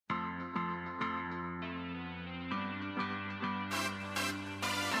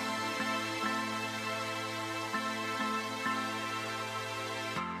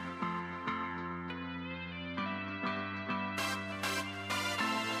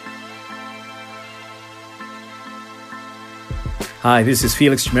Hi, this is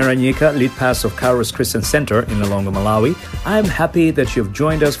Felix Chimeranyika, lead pastor of Kairos Christian Center in Lilongwe, Malawi. I'm happy that you've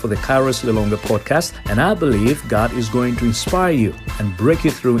joined us for the Kairos Lilongwe podcast, and I believe God is going to inspire you and break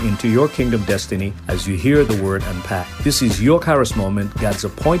you through into your kingdom destiny as you hear the word unpacked. This is your Kairos moment, God's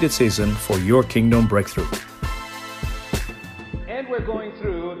appointed season for your kingdom breakthrough. And we're going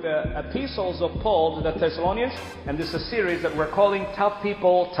through the epistles of Paul to the Thessalonians, and this is a series that we're calling Tough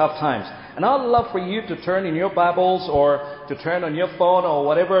People, Tough Times. And I'd love for you to turn in your Bibles or to turn on your phone or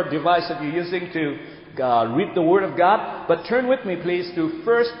whatever device that you're using to read the Word of God. But turn with me, please, to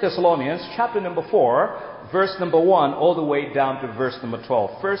 1 Thessalonians chapter number 4, verse number 1, all the way down to verse number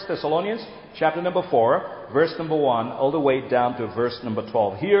 12. 1 Thessalonians chapter number 4, verse number 1, all the way down to verse number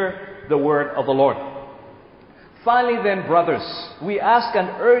 12. Hear the word of the Lord. Finally then, brothers, we ask and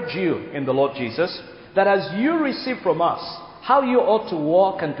urge you in the Lord Jesus, that as you receive from us how you ought to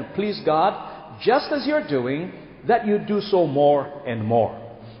walk and to please God, just as you're doing, that you do so more and more.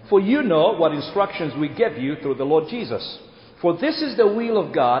 For you know what instructions we gave you through the Lord Jesus. For this is the will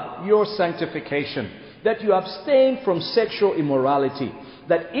of God, your sanctification, that you abstain from sexual immorality,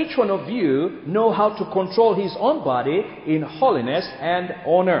 that each one of you know how to control his own body in holiness and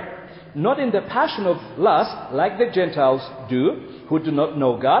honor, not in the passion of lust like the Gentiles do, who do not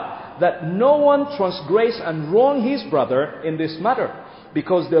know God, that no one transgress and wrong his brother in this matter,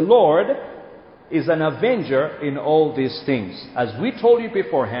 because the Lord is an avenger in all these things, as we told you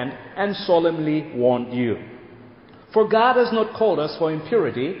beforehand and solemnly warned you. For God has not called us for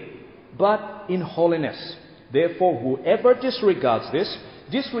impurity, but in holiness. Therefore, whoever disregards this,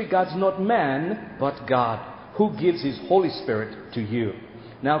 disregards not man, but God, who gives his Holy Spirit to you.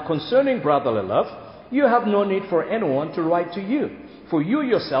 Now, concerning brotherly love, you have no need for anyone to write to you, for you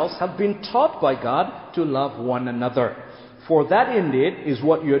yourselves have been taught by God to love one another. For that indeed is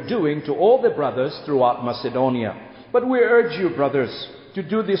what you're doing to all the brothers throughout Macedonia. But we urge you, brothers, to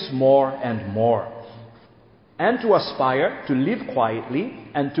do this more and more, and to aspire to live quietly,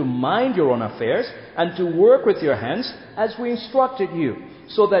 and to mind your own affairs, and to work with your hands as we instructed you,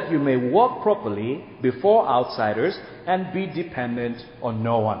 so that you may walk properly before outsiders and be dependent on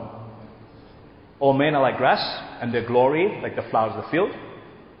no one. All men are like grass, and their glory like the flowers of the field.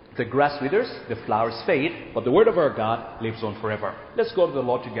 The grass withers, the flowers fade, but the word of our God lives on forever. Let's go to the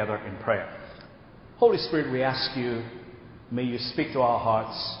Lord together in prayer. Holy Spirit, we ask you, may you speak to our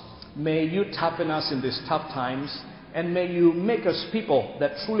hearts. May you toughen us in these tough times, and may you make us people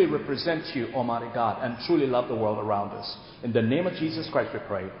that truly represent you, Almighty God, and truly love the world around us. In the name of Jesus Christ we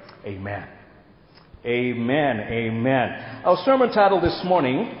pray. Amen. Amen. Amen. Our sermon title this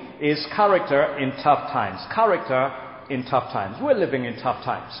morning is Character in Tough Times. Character in tough times. We're living in tough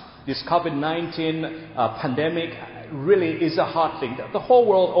times. This COVID-19 pandemic really is a hard thing. The whole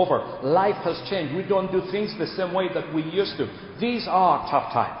world over, life has changed. We don't do things the same way that we used to. These are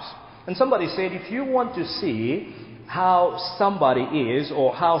tough times. And somebody said, if you want to see how somebody is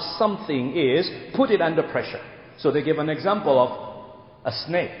or how something is, put it under pressure. So they give an example of a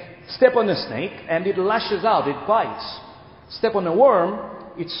snake. Step on a snake and it lashes out, it bites. Step on a worm,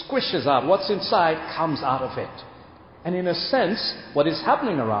 it squishes out. What's inside comes out of it. And in a sense, what is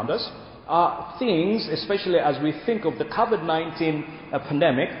happening around us are things, especially as we think of the COVID-19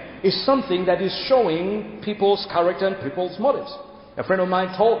 pandemic, is something that is showing people's character and people's motives. A friend of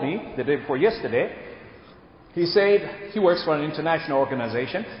mine told me the day before yesterday, he said he works for an international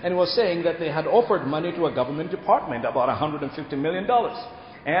organization, and he was saying that they had offered money to a government department, about $150 million.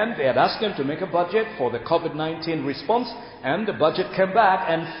 And they had asked him to make a budget for the COVID-19 response, and the budget came back,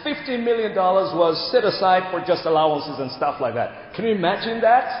 and $50 million was set aside for just allowances and stuff like that. Can you imagine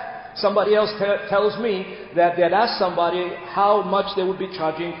that? Somebody else tells me that they had asked somebody how much they would be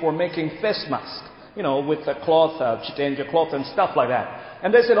charging for making face masks, with the cloth, chitenge cloth and stuff like that.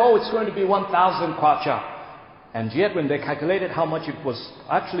 And they said, it's going to be 1,000 kwacha. And yet when they calculated how much it was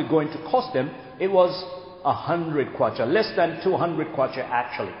actually going to cost them, it was 100 kwacha, less than 200 kwacha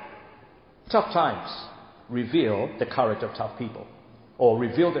actually. Tough times reveal the character of tough people, or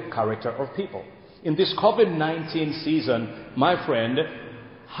reveal the character of people. In this COVID-19 season, my friend,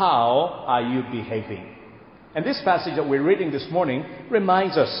 how are you behaving? And this passage that we're reading this morning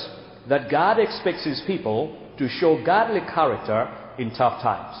reminds us that God expects His people to show godly character in tough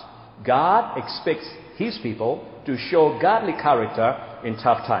times. God expects His people to show godly character in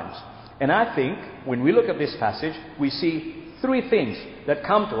tough times. And I think when we look at this passage, we see three things that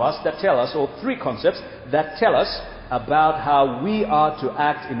come to us that tell us, or three concepts that tell us about how we are to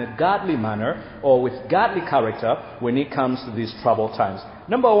act in a godly manner or with godly character when it comes to these troubled times.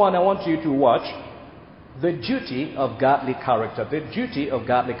 Number one, I want you to watch The duty of godly character. The duty of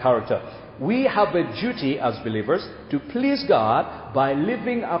godly character. We have a duty as believers to please God by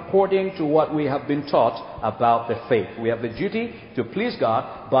living according to what we have been taught about the faith. We have the duty to please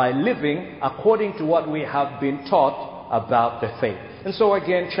God by living according to what we have been taught about the faith. And so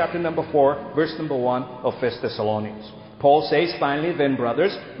again, chapter number 4, verse number 1 of 1 Thessalonians. Paul says, finally, then,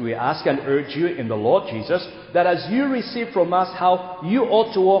 brothers, we ask and urge you in the Lord Jesus, that as you receive from us how you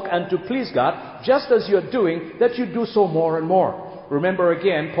ought to walk and to please God, just as you're doing, that you do so more and more. Remember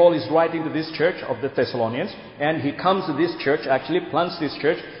again, Paul is writing to this church of the Thessalonians, and he comes to this church, actually plants this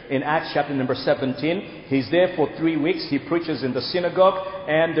church in Acts chapter number 17. He's there for 3 weeks. He preaches in the synagogue,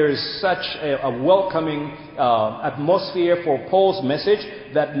 and there is such a welcoming atmosphere for Paul's message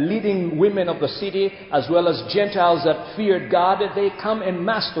that leading women of the city, as well as Gentiles that feared God, they come en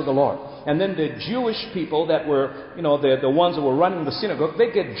masse to the Lord. And then the Jewish people that were, the ones that were running the synagogue,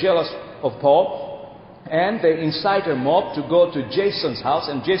 they get jealous of Paul. And they incite a mob to go to Jason's house.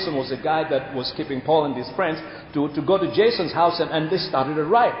 And Jason was a guy that was keeping Paul and his friends to go to Jason's house. And they started a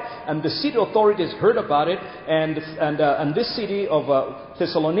riot. And the city authorities heard about it. And this city of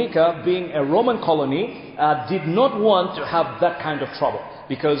Thessalonica, being a Roman colony, did not want to have that kind of trouble.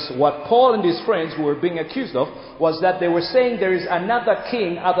 Because what Paul and his friends were being accused of was that they were saying there is another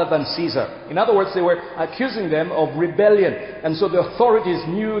king other than Caesar. In other words, they were accusing them of rebellion. And so the authorities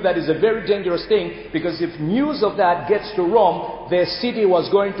knew that is a very dangerous thing, because if news of that gets to Rome, their city was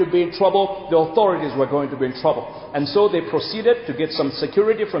going to be in trouble, the authorities were going to be in trouble. And so they proceeded to get some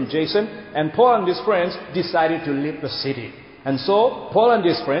security from Jason, and Paul and his friends decided to leave the city. And so Paul and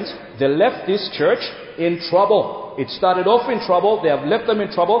his friends, they left this church in trouble. It started off in trouble. They have left them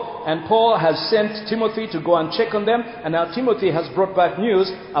in trouble. And Paul has sent Timothy to go and check on them. And now Timothy has brought back news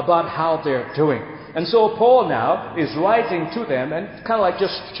about how they're doing. And so Paul now is writing to them and kind of like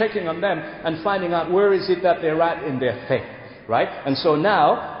just checking on them and finding out where is it that they're at in their faith. Right? And so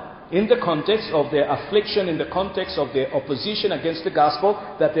now, in the context of their affliction, in the context of their opposition against the gospel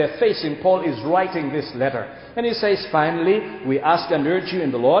that they're facing, Paul is writing this letter. And he says, finally, we ask and urge you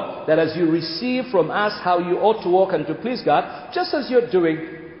in the Lord, that as you receive from us how you ought to walk and to please God, just as you're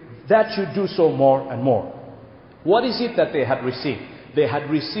doing, that you do so more and more. What is it that they had received? They had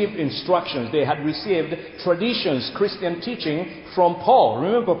received instructions. They had received traditions, Christian teaching from Paul.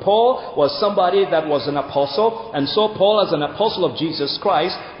 Remember, Paul was somebody that was an apostle. And so Paul, as an apostle of Jesus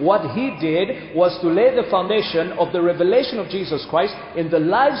Christ, what he did was to lay the foundation of the revelation of Jesus Christ in the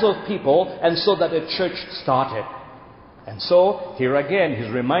lives of people, and so that a church started. And so, here again,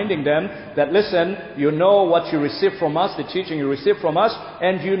 he's reminding them that, listen, you know what you received from us, the teaching you received from us,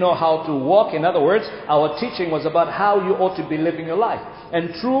 and you know how to walk. In other words, our teaching was about how you ought to be living your life.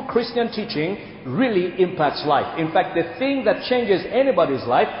 And true Christian teaching really impacts life. In fact, the thing that changes anybody's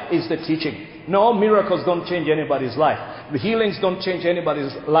life is the teaching. No, miracles don't change anybody's life. The healings don't change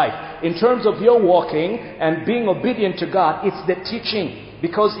anybody's life. In terms of your walking and being obedient to God, it's the teaching.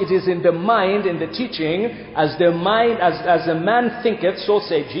 Because it is in the mind, in the teaching, as the mind, as a man thinketh, so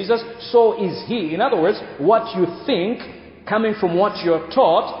said Jesus, so is he. In other words, what you think, coming from what you're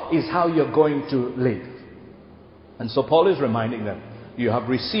taught, is how you're going to live. And so Paul is reminding them, you have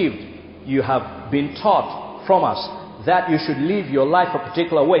received, you have been taught from us that you should live your life a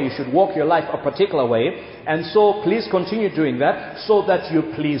particular way, you should walk your life a particular way, and so please continue doing that so that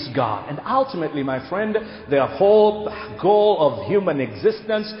you please God. And ultimately, my friend, the whole goal of human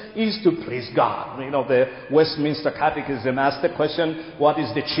existence is to please God. The Westminster Catechism asks the question, what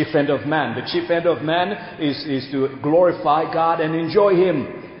is the chief end of man? The chief end of man is to glorify God and enjoy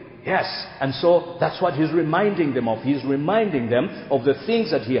Him. Yes, and so that's what he's reminding them of. He's reminding them of the things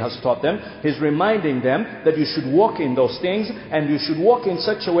that he has taught them. He's reminding them that you should walk in those things, and you should walk in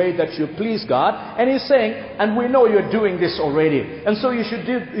such a way that you please God. And he's saying, and we know you're doing this already, and so you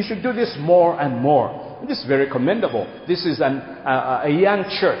should do this more and more. This is very commendable. This is a young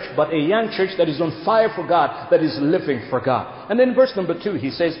church, but a young church that is on fire for God, that is living for God. And then verse number 2, he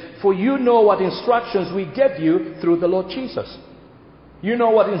says, for you know what instructions we gave you through the Lord Jesus. You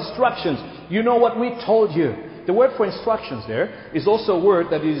know what instructions, you know what we told you. The word for instructions there is also a word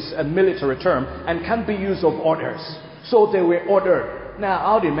that is a military term and can be used of orders. So they were ordered. Now,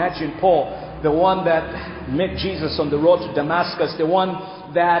 I would imagine Paul, the one that met Jesus on the road to Damascus, the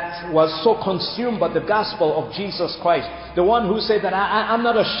one that was so consumed by the gospel of Jesus Christ, the one who said that I'm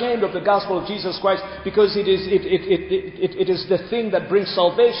not ashamed of the gospel of Jesus Christ, because it is the thing that brings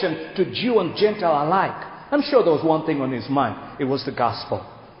salvation to Jew and Gentile alike. I'm sure there was one thing on his mind. It was the gospel.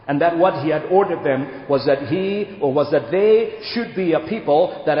 And that what he had ordered them was that they should be a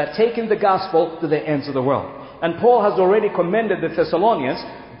people that had taken the gospel to the ends of the world. And Paul has already commended the Thessalonians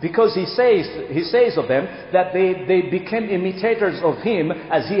Because he says of them that they became imitators of him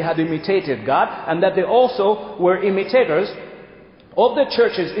as he had imitated God, and that they also were imitators of the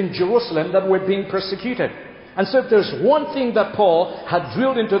churches in Jerusalem that were being persecuted. And so if there's one thing that Paul had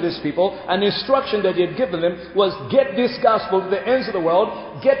drilled into these people, an instruction that he had given them, was get this gospel to the ends of the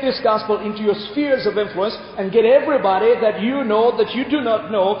world, get this gospel into your spheres of influence, and get everybody that you know that you do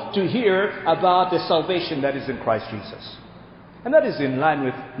not know to hear about the salvation that is in Christ Jesus. And that is in line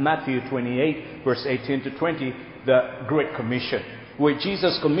with Matthew 28, verse 18 to 20, the Great Commission, where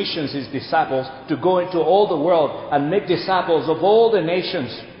Jesus commissions his disciples to go into all the world and make disciples of all the nations,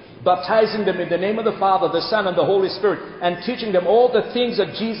 baptizing them in the name of the Father, the Son, and the Holy Spirit, and teaching them all the things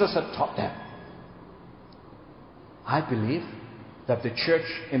that Jesus had taught them. I believe that the church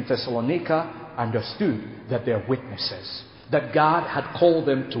in Thessalonica understood that they're witnesses, that God had called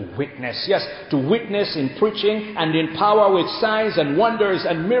them to witness. Yes, to witness in preaching and in power with signs and wonders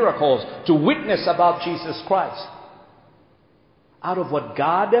and miracles, to witness about Jesus Christ. Out of what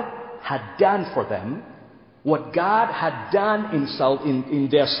God had done for them, what God had done in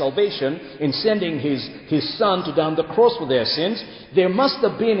their salvation, in sending His Son to down the cross for their sins, there must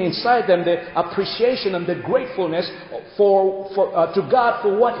have been inside them the appreciation and the gratefulness to God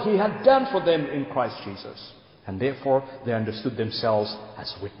for what He had done for them in Christ Jesus. And therefore, they understood themselves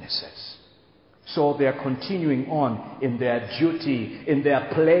as witnesses. So they are continuing on in their duty, in their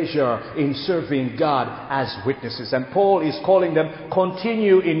pleasure, in serving God as witnesses. And Paul is calling them,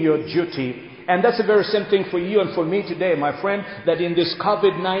 continue in your duty. And that's the very same thing for you and for me today, my friend, that in this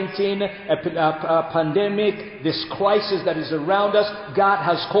COVID-19 pandemic, this crisis that is around us, God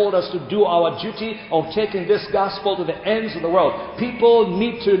has called us to do our duty of taking this gospel to the ends of the world. People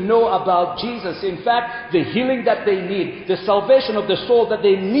need to know about Jesus. In fact, the healing that they need, the salvation of the soul that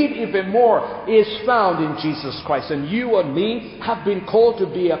they need even more, is found in Jesus Christ. And you and me have been called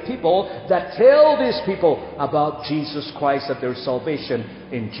to be a people that tell these people about Jesus Christ, that there is salvation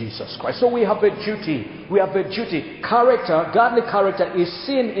in Jesus Christ. So we have a duty. We have a duty. Character, godly character, is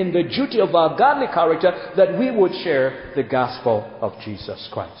seen in the duty of our godly character that we would share the gospel of Jesus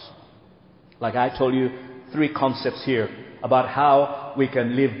Christ. Like I told you, 3 concepts here about how we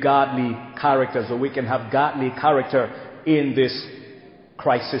can live godly characters, or we can have godly character in this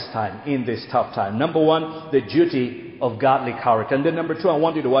crisis time, in this tough time. Number 1, the duty of godly character. And then number 2, I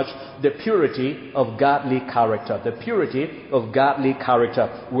want you to watch the purity of godly character. The purity of godly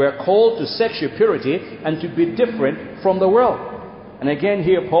character. We're called to sexual purity and to be different from the world. And again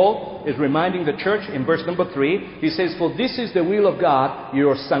here Paul is reminding the church in verse number 3. He says, for this is the will of God,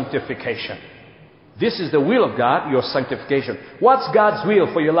 your sanctification. This is the will of God, your sanctification. What's God's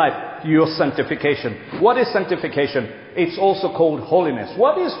will for your life? Your sanctification. What is sanctification? It's also called holiness.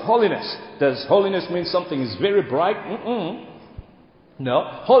 What is holiness? Does holiness mean something is very bright? No.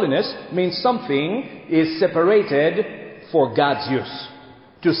 Holiness means something is separated for God's use.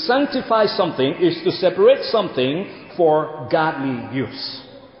 To sanctify something is to separate something for godly use.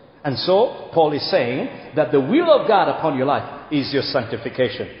 And so, Paul is saying that the will of God upon your life is your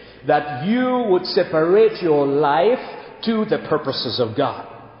sanctification. That you would separate your life to the purposes of God.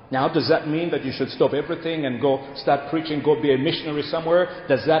 Now, does that mean that you should stop everything and go start preaching, go be a missionary somewhere?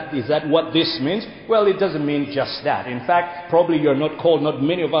 Is that what this means? Well, it doesn't mean just that. In fact, probably you're not called, not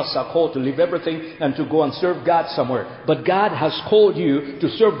many of us are called to leave everything and to go and serve God somewhere. But God has called you to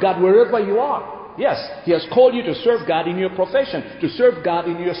serve God wherever you are. Yes, He has called you to serve God in your profession, to serve God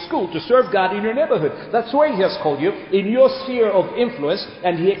in your school, to serve God in your neighborhood. That's where He has called you, in your sphere of influence,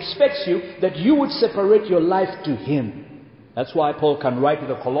 and He expects you that you would separate your life to Him. That's why Paul can write to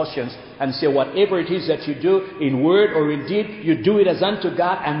the Colossians and say, whatever it is that you do, in word or in deed, you do it as unto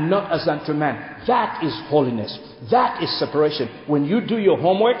God and not as unto man. That is holiness. That is separation. When you do your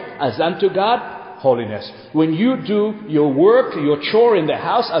homework as unto God, holiness. When you do your work, your chore in the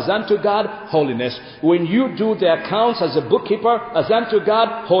house as unto God, holiness. When you do the accounts as a bookkeeper as unto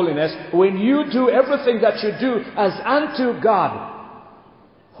God, holiness. When you do everything that you do as unto God,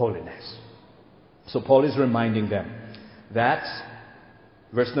 holiness. So Paul is reminding them that,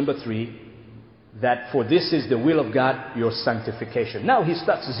 verse number 3, that for this is the will of God, your sanctification. Now he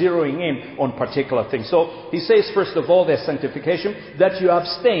starts zeroing in on particular things. So he says, first of all, their sanctification, that you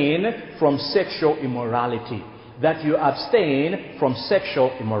abstain from sexual immorality. That you abstain from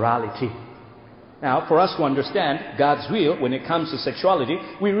sexual immorality. Now, for us to understand God's will when it comes to sexuality,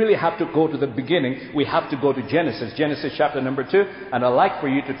 we really have to go to the beginning. We have to go to Genesis. Genesis chapter number 2. And I'd like for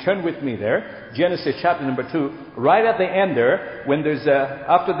you to turn with me there. Genesis chapter number 2. Right at the end there, when there's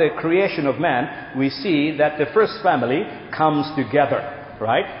after the creation of man, we see that the first family comes together.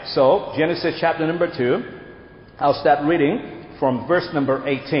 Right? So, Genesis chapter number 2. I'll start reading from verse number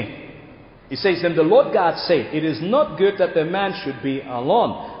 18. It says, "Then the Lord God said, It is not good that the man should be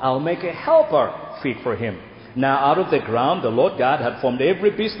alone. I'll make a helper fit for him. Now out of the ground the Lord God had formed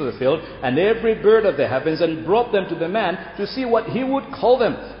every beast of the field and every bird of the heavens and brought them to the man to see what he would call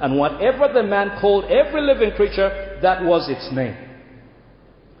them. And whatever the man called every living creature, that was its name.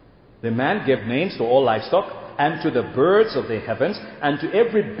 The man gave names to all livestock and to the birds of the heavens and to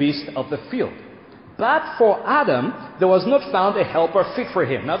every beast of the field. But for Adam, there was not found a helper fit for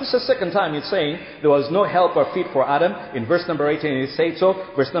him." Now this is the second time it's saying there was no helper fit for Adam. In verse number 18 it says so.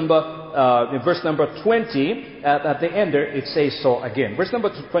 In verse number 20, at the end there, it says so again. Verse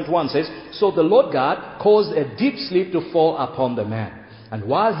number 21 says, "So the Lord God caused a deep sleep to fall upon the man. And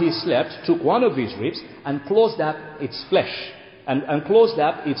while he slept, took one of his ribs and closed up its flesh, and closed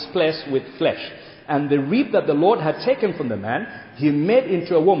up its flesh with flesh. And the rib that the Lord had taken from the man, he made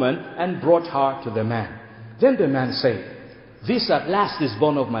into a woman and brought her to the man. Then the man said, This at last is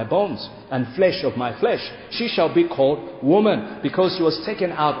bone of my bones and flesh of my flesh. She shall be called woman, because she was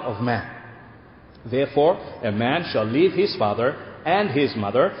taken out of man. Therefore a man shall leave his father and his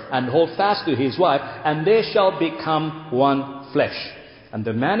mother and hold fast to his wife, and they shall become one flesh. And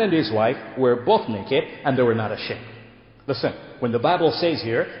the man and his wife were both naked, and they were not ashamed." Listen, when the Bible says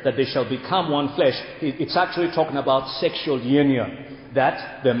here that they shall become one flesh, it's actually talking about sexual union.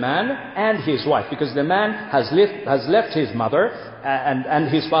 That the man and his wife, because the man has left his mother and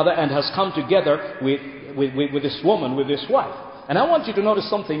his father and has come together with this woman, with this wife. And I want you to notice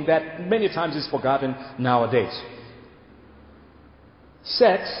something that many times is forgotten nowadays.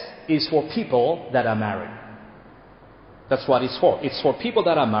 Sex is for people that are married. That's what it's for. It's for people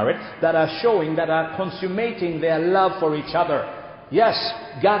that are married, that are showing, that are consummating their love for each other. Yes,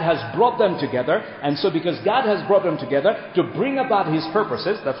 God has brought them together, and so because God has brought them together to bring about His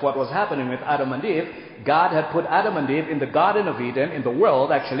purposes, that's what was happening with Adam and Eve. God had put Adam and Eve in the Garden of Eden, in the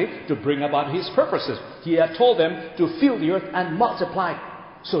world actually, to bring about His purposes. He had told them to fill the earth and multiply.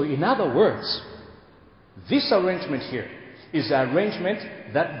 So in other words, this arrangement here is an arrangement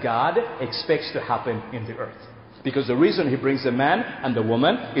that God expects to happen in the earth. Because the reason He brings the man and the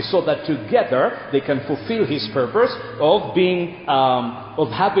woman is so that together they can fulfill His purpose of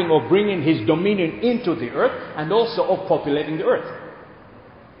bringing His dominion into the earth, and also of populating the earth.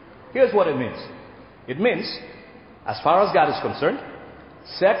 Here's what it means. It means, as far as God is concerned,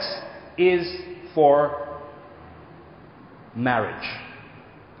 sex is for marriage.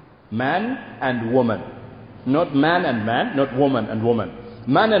 Man and woman. Not man and man, not woman and woman.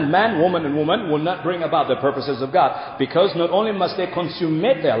 Man and man, woman and woman will not bring about the purposes of God, because not only must they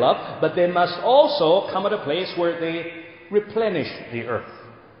consummate their love, but they must also come at a place where they replenish the earth.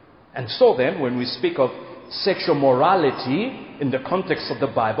 And so then, when we speak of sexual morality in the context of the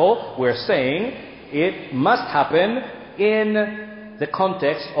Bible, we're saying it must happen in the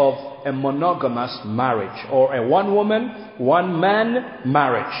context of a monogamous marriage, or a one woman, one man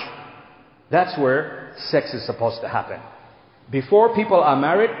marriage. That's where sex is supposed to happen. Before people are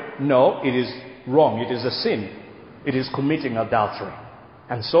married, no, it is wrong. It is a sin. It is committing adultery.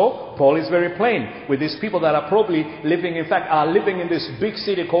 And so, Paul is very plain with these people that are probably living in this big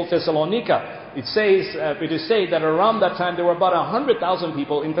city called Thessalonica. It is said that around that time there were about 100,000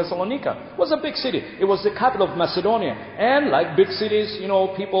 people in Thessalonica. It was a big city. It was the capital of Macedonia. And like big cities,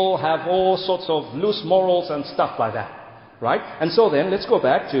 people have all sorts of loose morals and stuff like that. Right? And so then, let's go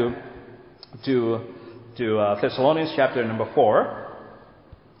back to Thessalonians chapter number 4.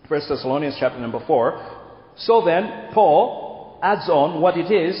 1 Thessalonians chapter number 4. So then, Paul adds on what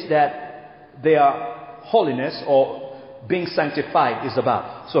it is that their holiness or being sanctified is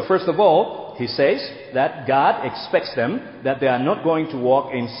about. So first of all, he says that God expects them that they are not going to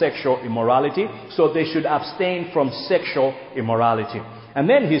walk in sexual immorality, so they should abstain from sexual immorality. And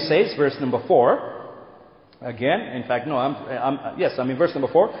then he says, verse number 4, again, in fact, no, I'm in verse number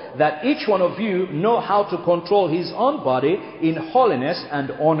 4, that each one of you know how to control his own body in holiness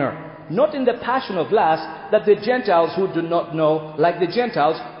and honor, not in the passion of lust, like the Gentiles who do not know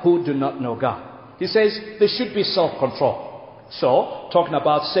God. He says there should be self-control. So, talking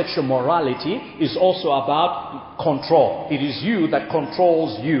about sexual morality is also about control. It is you that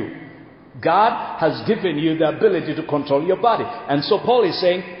controls you. God has given you the ability to control your body. And so Paul is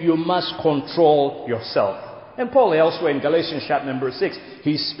saying you must control yourself. And Paul elsewhere in Galatians chapter number 6,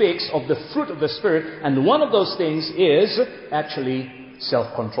 he speaks of the fruit of the Spirit, and one of those things is actually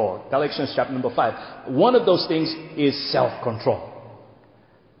self-control. Galatians chapter number 5. One of those things is self-control.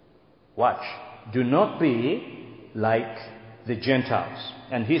 Watch. Do not be like the Gentiles.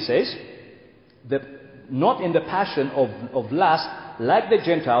 And he says that not in the passion of lust, like the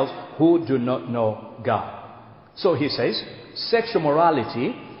Gentiles who do not know God. So he says, sexual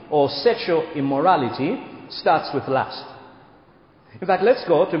morality or sexual immorality starts with lust. In fact, let's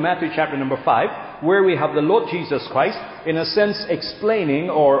go to Matthew chapter number 5, where we have the Lord Jesus Christ, in a sense, explaining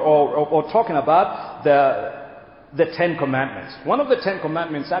or talking about the Ten Commandments. One of the Ten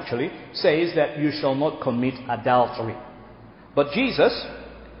Commandments actually says that you shall not commit adultery. But Jesus,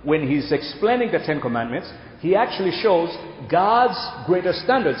 when he's explaining the Ten Commandments, he actually shows God's greater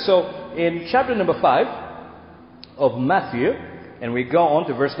standard. So in chapter number 5 of Matthew, and we go on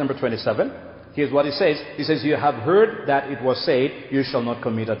to verse number 27, here's what he says. He says, you have heard that it was said, you shall not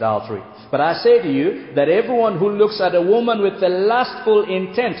commit adultery. But I say to you that everyone who looks at a woman with a lustful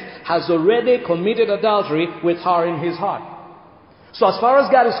intent has already committed adultery with her in his heart. So as far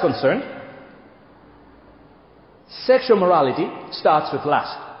as God is concerned, sexual morality starts with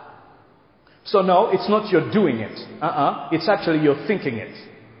lust. So no, it's not you're doing it. It's actually you're thinking it.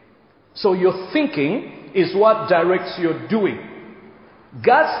 So your thinking is what directs your doing.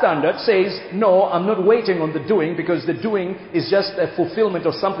 God's standard says, no, I'm not waiting on the doing, because the doing is just a fulfillment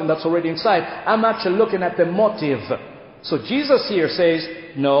of something that's already inside. I'm actually looking at the motive. So Jesus here says,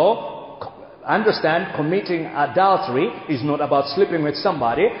 no, understand, committing adultery is not about sleeping with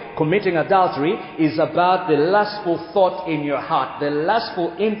somebody. Committing adultery is about the lustful thought in your heart, the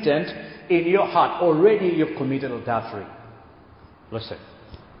lustful intent in your heart. Already you've committed adultery. Listen.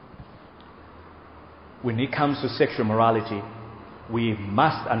 When it comes to sexual morality, we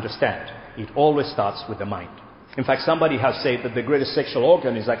must understand it always starts with the mind. In fact, somebody has said that the greatest sexual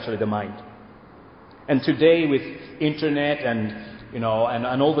organ is actually the mind. And today with internet and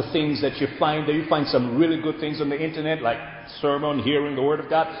and all the things that you find some really good things on the internet, like sermon, hearing the Word of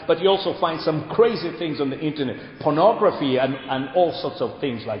God, but you also find some crazy things on the internet, pornography and all sorts of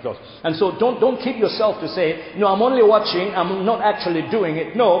things like those. And so don't keep yourself to say, no, I'm only watching, I'm not actually doing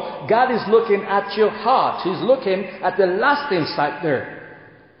it. No, God is looking at your heart. He's looking at the lust inside there.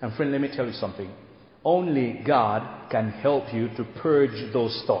 And friend, let me tell you something. Only God can help you to purge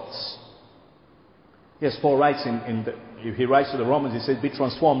those thoughts. Yes, Paul writes he writes to the Romans, he says, be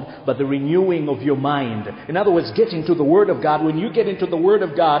transformed by the renewing of your mind. In other words, get into the Word of God. When you get into the Word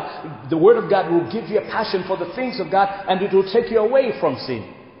of God will give you a passion for the things of God, and it will take you away from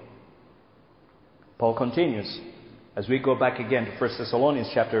sin. Paul continues, as we go back again to 1 Thessalonians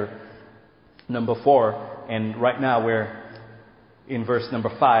chapter number 4, and right now we're in verse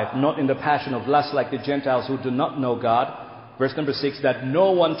number 5. Not in the passion of lust like the Gentiles who do not know God. Verse number 6, that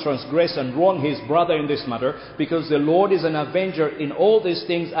no one transgress and wrong his brother in this matter, because the Lord is an avenger in all these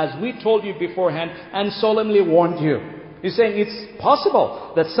things, as we told you beforehand and solemnly warned you. He's saying it's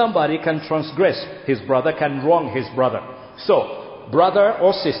possible that somebody can transgress his brother, can wrong his brother. So, brother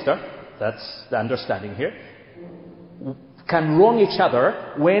or sister, that's the understanding here, can wrong each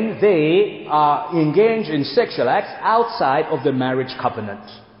other when they are engaged in sexual acts outside of the marriage covenant.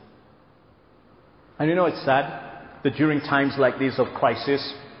 And it's sad that during times like these of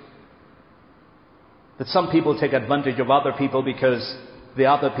crisis, that some people take advantage of other people because the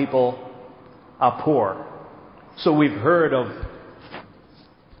other people are poor. So we've heard of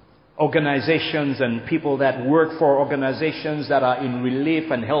organizations and people that work for organizations that are in relief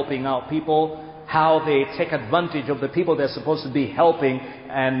and helping out people, how they take advantage of the people they're supposed to be helping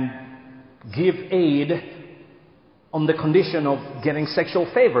and give aid on the condition of getting sexual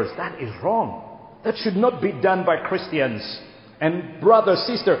favors. That is wrong. That should not be done by Christians. And brother,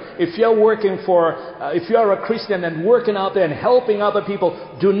 sister, if you are a Christian and working out there and helping other people,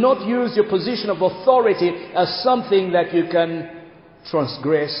 do not use your position of authority as something that you can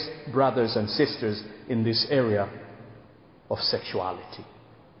transgress brothers and sisters in this area of sexuality.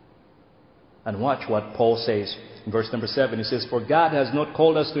 And watch what Paul says in verse number 7. He says, for God has not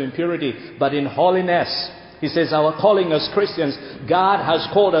called us to impurity, but in holiness. He says our calling as Christians, God has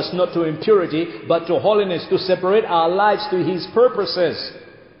called us not to impurity, but to holiness, to separate our lives to His purposes.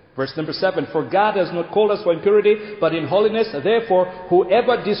 Verse number 7, for God has not called us for impurity, but in holiness. Therefore,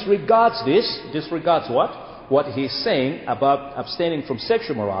 whoever disregards this, disregards what? What he's saying about abstaining from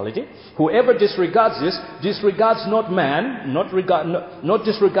sexual morality. Whoever disregards this, disregards not man, not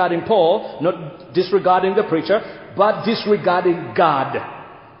disregarding Paul, not disregarding the preacher, but disregarding God,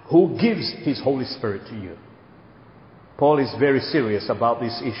 who gives His Holy Spirit to you. Paul is very serious about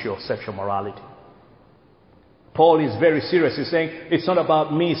this issue of sexual morality. Paul is very serious. He's saying, it's not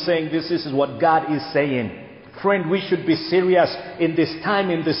about me saying this is what God is saying. Friend, we should be serious in this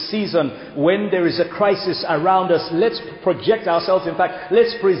time, in this season, when there is a crisis around us. Let's project ourselves. In fact,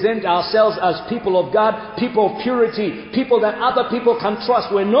 let's present ourselves as people of God, people of purity, people that other people can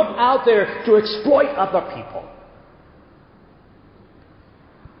trust. We're not out there to exploit other people.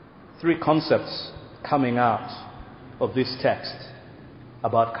 3 concepts coming out of this text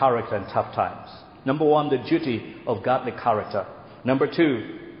about character and tough times. Number one, the duty of godly character. Number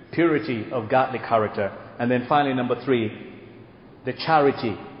two, purity of godly character. And then finally, number three, the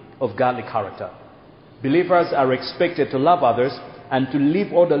charity of godly character. Believers are expected to love others and to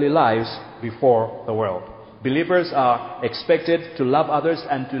live orderly lives before the world. Believers are expected to love others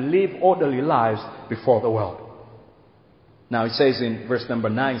and to live orderly lives before the world. Now it says in verse number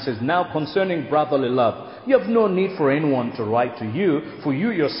 9, it says, "Now concerning brotherly love, you have no need for anyone to write to you, for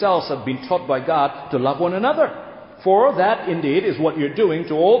you yourselves have been taught by God to love one another. For that indeed is what you're doing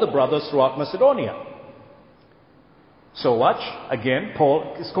to all the brothers throughout Macedonia." So watch, again,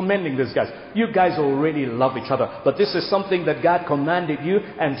 Paul is commending these guys. You guys already love each other, but this is something that God commanded you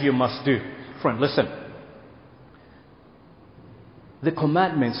and you must do. Friend, listen. The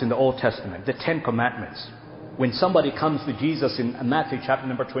commandments in the Old Testament, the 10 commandments, when somebody comes to Jesus in Matthew chapter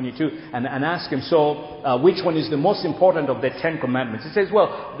number 22 and asks him, which one is the most important of the 10 commandments? He says,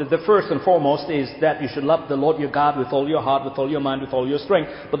 well, the first and foremost is that you should love the Lord your God with all your heart, with all your mind, with all your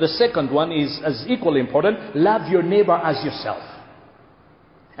strength. But the second one is as equally important, love your neighbor as yourself.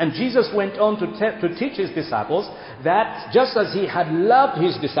 And Jesus went on to teach his disciples that just as he had loved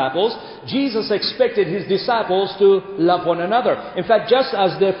his disciples, Jesus expected his disciples to love one another. In fact, just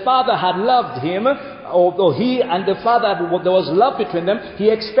as the Father had loved him, although he and the Father, there was love between them,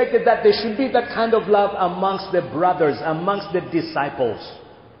 he expected that there should be that kind of love amongst the brothers, amongst the disciples.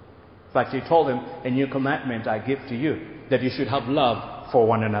 In fact, he told them, "A new commandment I give to you, that you should have love for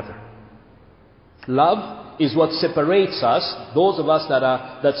one another." Love is what separates us, those of us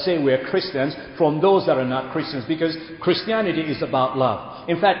that say we are Christians, from those that are not Christians, because Christianity is about love.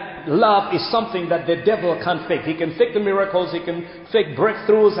 In fact, love is something that the devil can't fake. He can fake the miracles, he can fake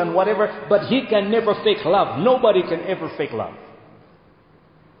breakthroughs and whatever, but he can never fake love. Nobody can ever fake love.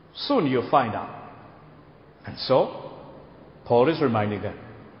 Soon you'll find out. And so, Paul is reminding them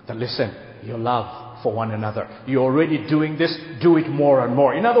that listen, your love for one another. You're already doing this, do it more and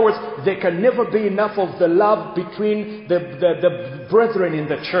more. In other words, there can never be enough of the love between the brethren in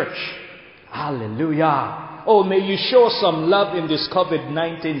the church. Hallelujah. Oh, may you show some love in this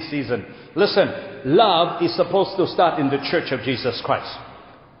COVID-19 season. Listen, love is supposed to start in the church of Jesus Christ.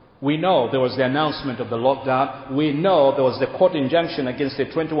 We know there was the announcement of the lockdown. We know there was the court injunction against the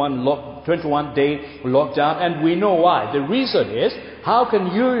 21-day lockdown. And we know why. The reason is, how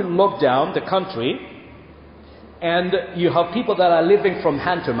can you lock down the country and you have people that are living from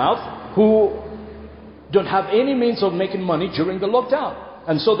hand to mouth who don't have any means of making money during the lockdown?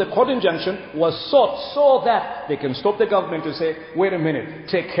 And so the court injunction was sought so that they can stop the government to say, wait a minute,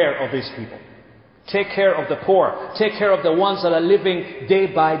 take care of these people. Take care of the poor. Take care of the ones that are living day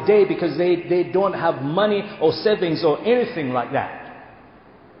by day because they don't have money or savings or anything like that.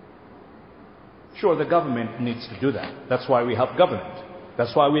 Sure, the government needs to do that. That's why we have government.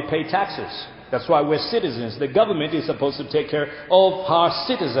 That's why we pay taxes. That's why we're citizens. The government is supposed to take care of our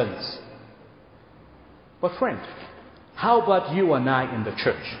citizens. But friend, how about you and I in the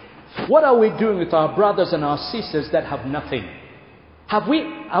church? What are we doing with our brothers and our sisters that have nothing? Are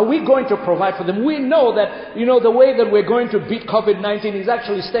we going to provide for them? We know that, the way that we're going to beat COVID-19 is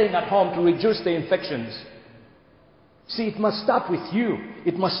actually staying at home to reduce the infections. See, it must start with you.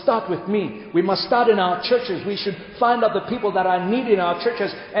 It must start with me. We must start in our churches. We should find out the people that are in need in our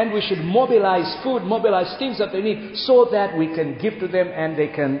churches, and we should mobilize food, mobilize things that they need so that we can give to them and they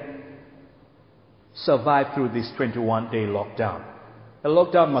can survive through this 21-day lockdown. A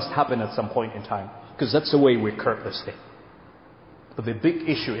lockdown must happen at some point in time because that's the way we curb this thing. But the big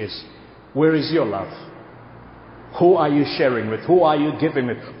issue is, where is your love? Who are you sharing with? Who are you giving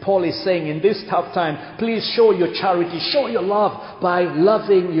with? Paul is saying in this tough time, please show your charity, show your love by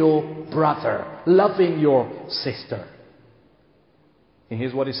loving your brother, loving your sister. And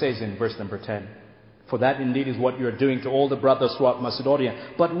here's what he says in verse number 10. For that indeed is what you're doing to all the brothers throughout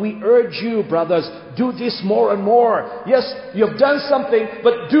Macedonia. But we urge you, brothers, do this more and more. Yes, you've done something,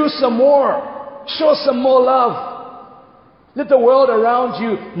 but do some more. Show some more love. Let the world around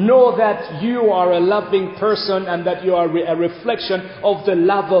you know that you are a loving person and that you are a reflection of the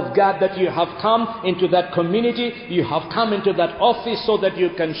love of God, that you have come into that community, you have come into that office so that you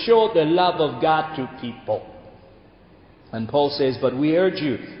can show the love of God to people. And Paul says, but we urge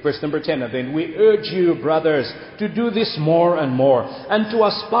you, verse number 10 again, we urge you, brothers, to do this more and more, and to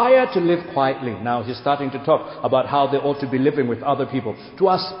aspire to live quietly. Now he's starting to talk about how they ought to be living with other people. To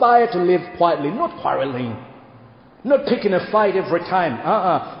aspire to live quietly, not quarreling. Not picking a fight every time.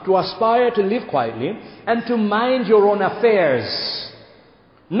 To aspire to live quietly and to mind your own affairs.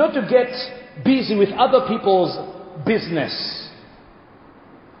 Not to get busy with other people's business.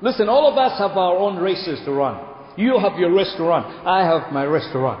 Listen, all of us have our own races to run. You have your restaurant. I have my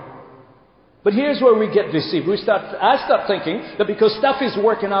restaurant. But here's where we get deceived. I start thinking that because stuff is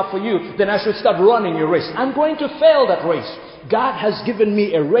working out for you, then I should start running your race. I'm going to fail that race. God has given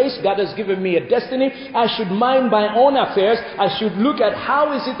me a race. God has given me a destiny. I should mind my own affairs. I should look at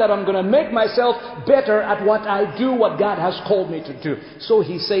how is it that I'm going to make myself better at what I do, what God has called me to do. So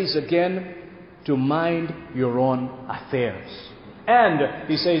he says again, to mind your own affairs. And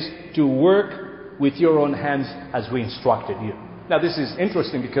he says, to work with your own hands as we instructed you. Now this is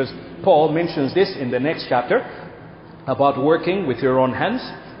interesting because Paul mentions this in the next chapter about working with your own hands.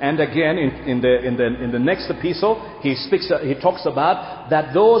 And again, in the next epistle, he talks about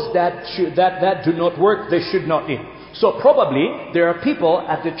that those that do not work, they should not eat. So probably there are people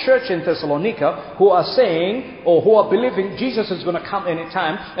at the church in Thessalonica who are saying, or who are believing Jesus is going to come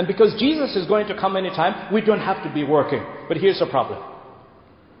anytime, and because Jesus is going to come anytime, we don't have to be working. But here's the problem.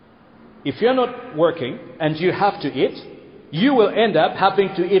 If you're not working and you have to eat, you will end up having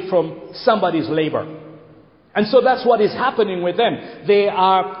to eat from somebody's labor. And so that's what is happening with them. They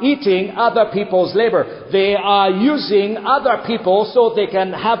are eating other people's labor. They are using other people so they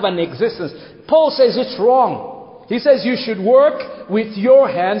can have an existence. Paul says it's wrong. He says you should work with your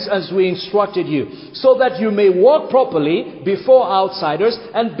hands as we instructed you, so that you may walk properly before outsiders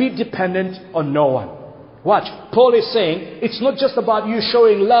and be dependent on no one. Watch. Paul is saying it's not just about you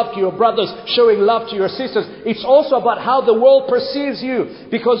showing love to your brothers, showing love to your sisters. It's also about how the world perceives you.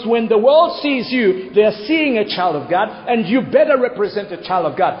 Because when the world sees you, they are seeing a child of God, and you better represent a child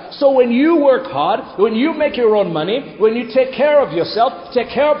of God. So when you work hard, when you make your own money, when you take care of yourself, take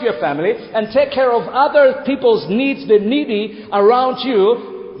care of your family, and take care of other people's needs, the needy around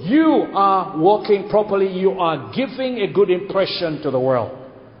you, you are walking properly. You are giving a good impression to the world.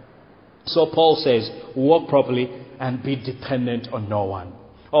 So Paul says, walk properly and be dependent on no one.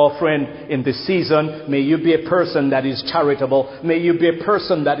 Oh friend, in this season, may you be a person that is charitable. May you be a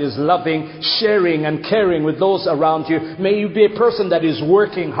person that is loving, sharing and caring with those around you. May you be a person that is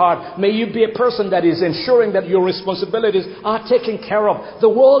working hard. May you be a person that is ensuring that your responsibilities are taken care of. The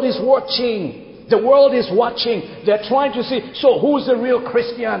world is watching. The world is watching. They're trying to see, so who's the real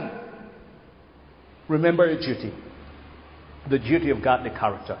Christian? Remember your duty. The duty of godly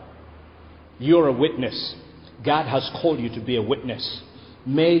character. You're a witness. God has called you to be a witness.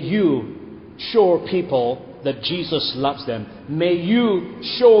 May you show people that Jesus loves them. May you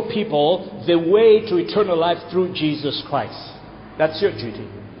show people the way to eternal life through Jesus Christ. That's your duty.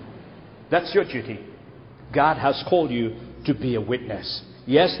 That's your duty. God has called you to be a witness.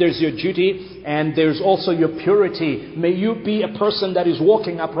 Yes, there's your duty, and there's also your purity. May you be a person that is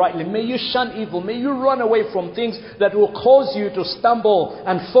walking uprightly. May you shun evil. May you run away from things that will cause you to stumble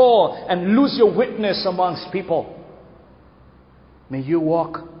and fall and lose your witness amongst people. May you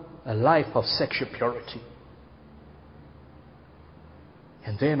walk a life of sexual purity.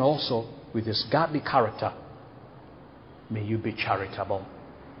 And then also, with this godly character, may you be charitable.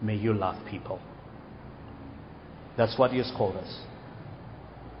 May you love people. That's what He has called us.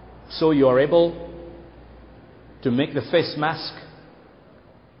 So you are able to make the face mask,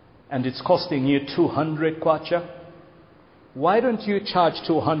 and it's costing you 200 kwacha. Why don't you charge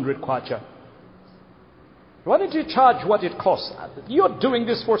 200 kwacha? Why don't you charge what it costs? You're doing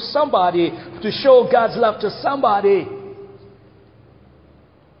this for somebody, to show God's love to somebody.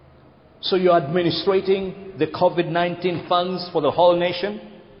 So you're administrating the COVID-19 funds for the whole nation.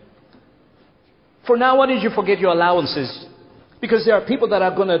 For now, why did you forget your allowances? Because there are people that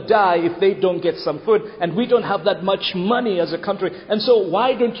are going to die if they don't get some food. And we don't have that much money as a country. And so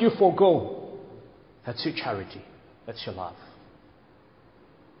why don't you forego? That's your charity. That's your love.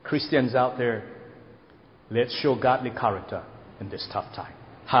 Christians out there, let's show godly character in this tough time.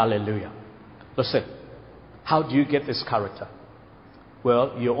 Hallelujah. Listen, how do you get this character?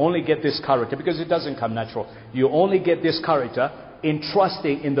 Well, you only get this character because it doesn't come natural. You only get this character in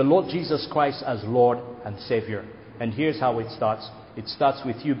trusting in the Lord Jesus Christ as Lord and Savior. And here's how it starts. It starts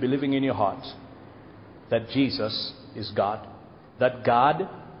with you believing in your heart that Jesus is God. That God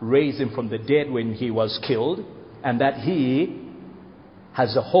raised Him from the dead when He was killed. And that He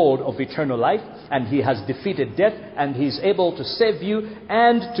has a hold of eternal life. And He has defeated death. And He's able to save you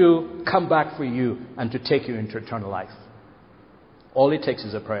and to come back for you and to take you into eternal life. All it takes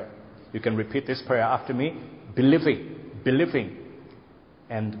is a prayer. You can repeat this prayer after me. Believing.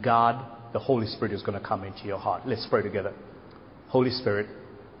 And God, the Holy Spirit, is going to come into your heart. Let's pray together. Holy Spirit,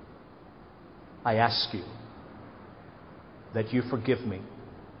 I ask you that you forgive me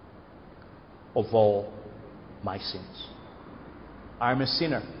of all my sins. I'm a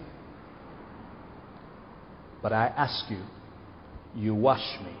sinner. But I ask you, you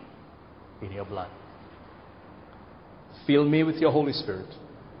wash me in your blood. Fill me with your Holy Spirit.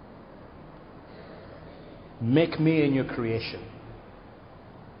 Make me a new creation.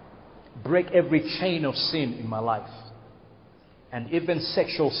 Break every chain of sin in my life. And even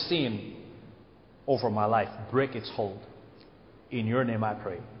sexual sin over my life. Break its hold. In your name I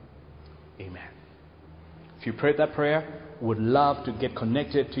pray. Amen. If you prayed that prayer, would love to get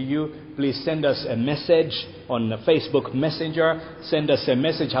connected to you. Please send us a message on the Facebook Messenger. Send us a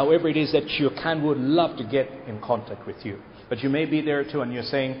message, however it is that you can. Would love to get in contact with you. But you may be there too and you're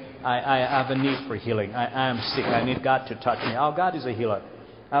saying, I have a need for healing. I am sick. I need God to touch me. Our God is a healer.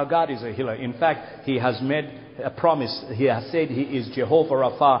 Our God is a healer. In fact, He has made a promise. He has said He is Jehovah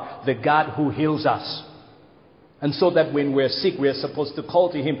Rapha, the God who heals us. And so that when we're sick, we're supposed to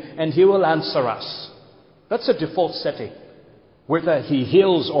call to Him and He will answer us. That's a default setting. Whether He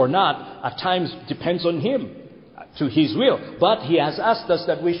heals or not, at times depends on Him, to His will. But He has asked us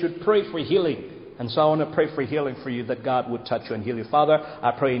that we should pray for healing. And so I want to pray for healing for you, that God would touch you and heal you. Father,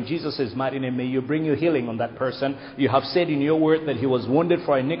 I pray in Jesus' mighty name, may you bring your healing on that person. You have said in your word that He was wounded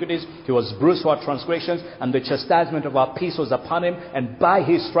for our iniquities, He was bruised for our transgressions, and the chastisement of our peace was upon Him, and by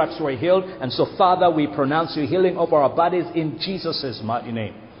His stripes we are healed. And so, Father, we pronounce your healing over our bodies in Jesus' mighty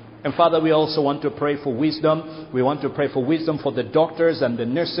name. And Father, we also want to pray for wisdom. We want to pray for wisdom for the doctors and the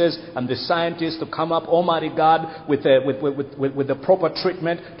nurses and the scientists to come up, Almighty God, with the proper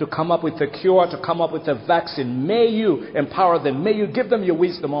treatment, to come up with the cure, to come up with the vaccine. May you empower them. May you give them your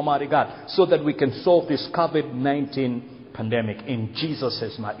wisdom, Almighty God, so that we can solve this COVID-19 pandemic in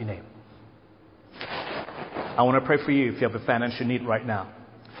Jesus' mighty name. I want to pray for you if you have a financial need right now.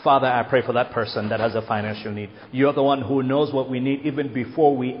 Father, I pray for that person that has a financial need. You're the one who knows what we need even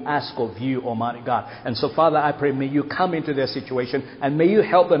before we ask of you, Almighty God. And so, Father, I pray, may you come into their situation and may you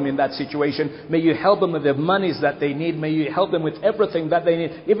help them in that situation. May you help them with the monies that they need. May you help them with everything that they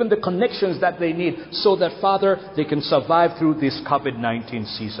need, even the connections that they need, so that, Father, they can survive through this COVID-19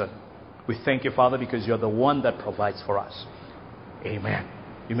 season. We thank you, Father, because you're the one that provides for us. Amen.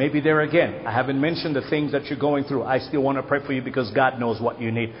 You may be there again. I haven't mentioned the things that you're going through. I still want to pray for you because God knows what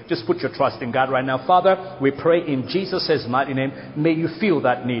you need. Just put your trust in God right now. Father, we pray in Jesus' mighty name. May you feel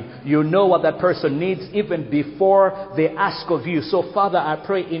that need. You know what that person needs even before they ask of you. So, Father, I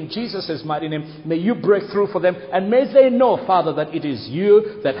pray in Jesus' mighty name. May you break through for them. And may they know, Father, that it is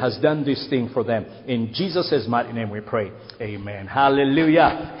you that has done this thing for them. In Jesus' mighty name we pray. Amen.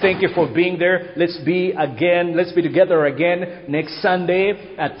 Hallelujah. Thank you for being there. Let's be together again next Sunday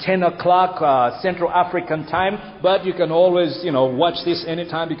at 10 o'clock Central African time. But you can always, watch this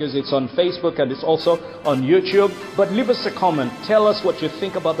anytime because it's on Facebook and it's also on YouTube. But leave us a comment. Tell us what you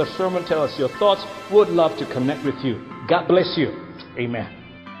think about the sermon. Tell us your thoughts. Would love to connect with you. God bless you. Amen.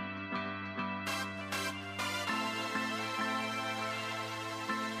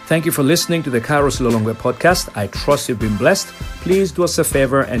 Thank you for listening to the Kairos Lilongwe podcast. I trust you've been blessed. Please do us a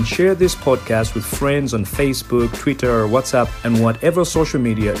favor and share this podcast with friends on Facebook, Twitter, or WhatsApp, and whatever social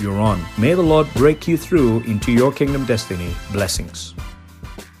media you're on. May the Lord break you through into your kingdom destiny. Blessings.